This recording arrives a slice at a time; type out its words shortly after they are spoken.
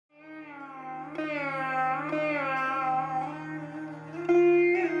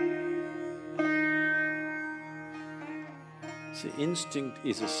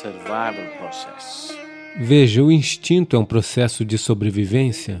Veja, o instinto é um processo de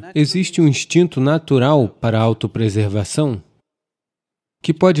sobrevivência. Existe um instinto natural para a autopreservação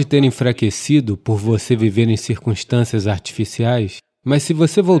que pode ter enfraquecido por você viver em circunstâncias artificiais, mas se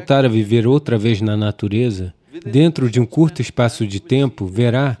você voltar a viver outra vez na natureza, dentro de um curto espaço de tempo,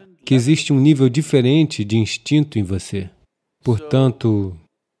 verá que existe um nível diferente de instinto em você. Portanto,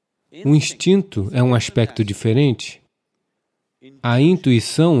 o instinto é um aspecto diferente. A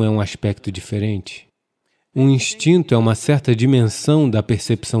intuição é um aspecto diferente. O instinto é uma certa dimensão da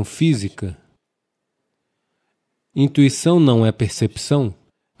percepção física. Intuição não é percepção.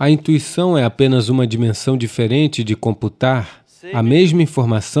 A intuição é apenas uma dimensão diferente de computar a mesma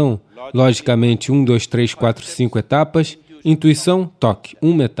informação, logicamente 1, 2, 3, 4, 5 etapas. Intuição, toque,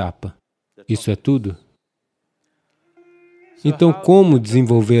 uma etapa. Isso é tudo. Então, como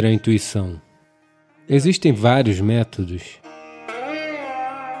desenvolver a intuição? Existem vários métodos.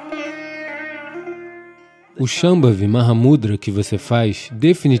 O Shambhavi Mahamudra que você faz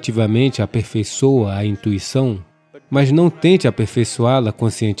definitivamente aperfeiçoa a intuição, mas não tente aperfeiçoá-la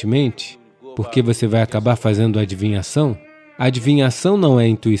conscientemente, porque você vai acabar fazendo adivinhação. A adivinhação não é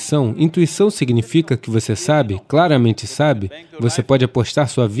intuição. Intuição significa que você sabe, claramente sabe, você pode apostar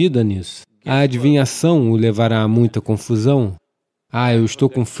sua vida nisso. A adivinhação o levará a muita confusão. Eu estou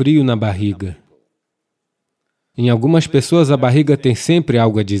com frio na barriga. Em algumas pessoas a barriga tem sempre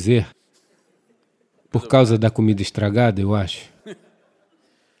algo a dizer. Por causa da comida estragada, eu acho.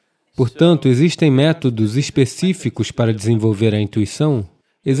 Portanto, existem métodos específicos para desenvolver a intuição.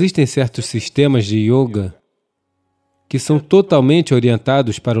 Existem certos sistemas de yoga que são totalmente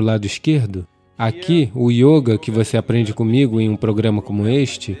orientados para o lado esquerdo. Aqui, o yoga que você aprende comigo em um programa como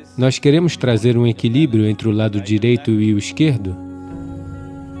este, nós queremos trazer um equilíbrio entre o lado direito e o esquerdo.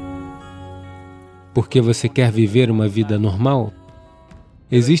 Porque você quer viver uma vida normal.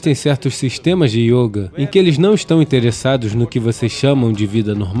 Existem certos sistemas de yoga em que eles não estão interessados no que vocês chamam de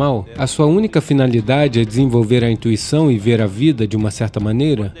vida normal. A sua única finalidade é desenvolver a intuição e ver a vida de uma certa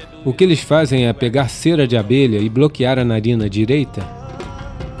maneira. O que eles fazem é pegar cera de abelha e bloquear a narina direita.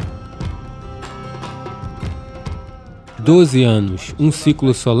 12 anos, um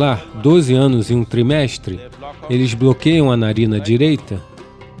ciclo solar, 12 anos e um trimestre, eles bloqueiam a narina direita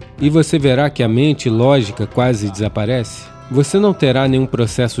e você verá que a mente lógica quase desaparece. Você não terá nenhum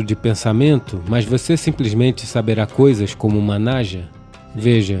processo de pensamento, mas você simplesmente saberá coisas como uma naja.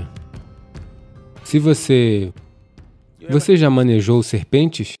 Veja, se você já manejou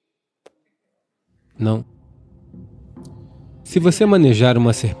serpentes? Não. Se você manejar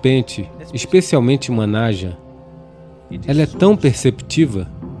uma serpente, especialmente uma naja, ela é tão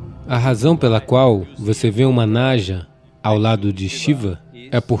perceptiva. A razão pela qual você vê uma naja ao lado de Shiva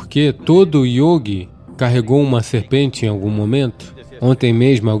é porque todo yogi carregou uma serpente em algum momento. Ontem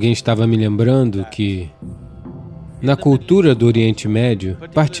mesmo alguém estava me lembrando que na cultura do Oriente Médio,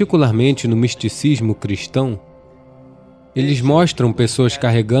 particularmente no misticismo cristão, eles mostram pessoas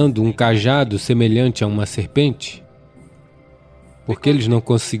carregando um cajado semelhante a uma serpente, porque eles não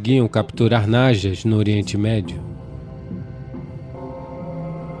conseguiam capturar najas no Oriente Médio.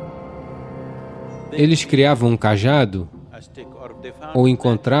 Eles criavam um cajado ou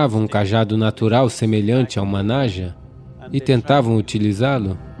encontravam um cajado natural semelhante a uma naja e tentavam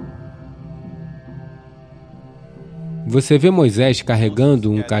utilizá-lo. Você vê Moisés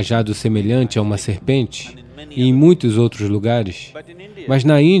carregando um cajado semelhante a uma serpente e em muitos outros lugares. Mas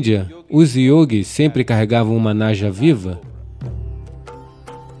na Índia, os yogis sempre carregavam uma naja viva.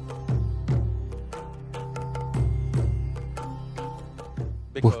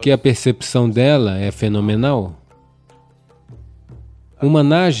 Porque a percepção dela é fenomenal. Uma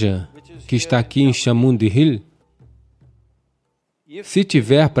naja que está aqui em Chamundi Hill, se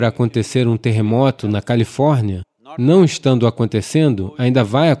tiver para acontecer um terremoto na Califórnia, não estando acontecendo, ainda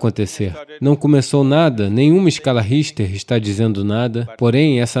vai acontecer. Não começou nada, nenhuma escala Richter está dizendo nada,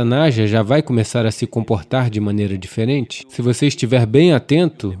 porém essa naja já vai começar a se comportar de maneira diferente. Se você estiver bem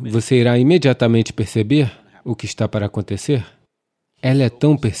atento, você irá imediatamente perceber o que está para acontecer. Ela é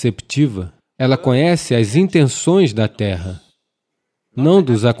tão perceptiva, ela conhece as intenções da Terra. Não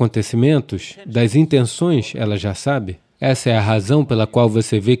dos acontecimentos, das intenções ela já sabe. Essa é a razão pela qual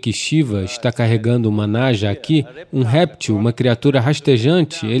você vê que Shiva está carregando uma naja aqui, um réptil, uma criatura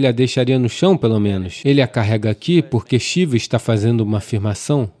rastejante, ele a deixaria no chão pelo menos. Ele a carrega aqui porque Shiva está fazendo uma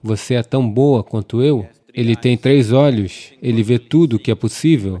afirmação, você é tão boa quanto eu. Ele tem 3 olhos, ele vê tudo o que é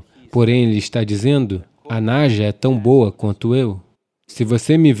possível, porém ele está dizendo, a naja é tão boa quanto eu. Se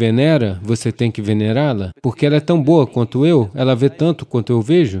você me venera, você tem que venerá-la, porque ela é tão boa quanto eu, ela vê tanto quanto eu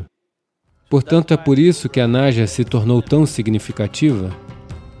vejo. Portanto, é por isso que a naja se tornou tão significativa.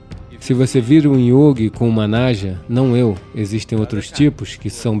 Se você vira um yogi com uma naja, não eu, existem outros tipos que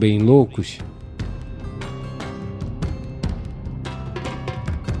são bem loucos,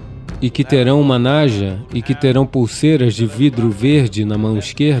 e que terão uma naja e que terão pulseiras de vidro verde na mão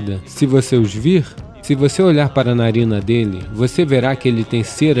esquerda, se você os vir, se você olhar para a narina dele, você verá que ele tem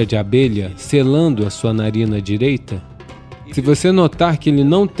cera de abelha selando a sua narina direita. Se você notar que ele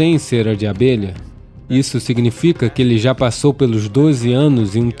não tem cera de abelha, isso significa que ele já passou pelos 12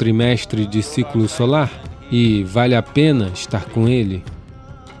 anos em um trimestre de ciclo solar e vale a pena estar com ele.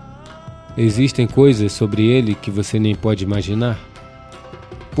 Existem coisas sobre ele que você nem pode imaginar.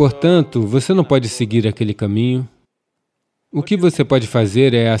 Portanto, você não pode seguir aquele caminho. O que você pode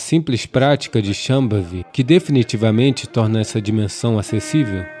fazer é a simples prática de Shambhavi, que definitivamente torna essa dimensão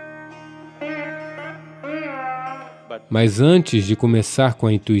acessível. Mas antes de começar com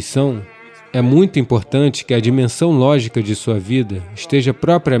a intuição, é muito importante que a dimensão lógica de sua vida esteja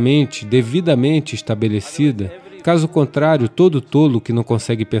propriamente, devidamente estabelecida. Caso contrário, todo tolo que não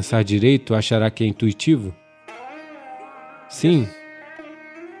consegue pensar direito achará que é intuitivo. Sim.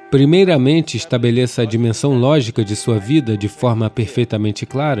 Primeiramente, estabeleça a dimensão lógica de sua vida de forma perfeitamente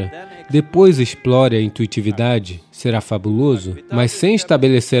clara. Depois explore a intuitividade, será fabuloso. Mas sem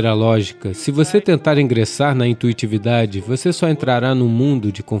estabelecer a lógica, se você tentar ingressar na intuitividade, você só entrará num mundo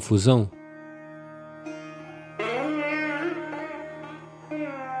de confusão.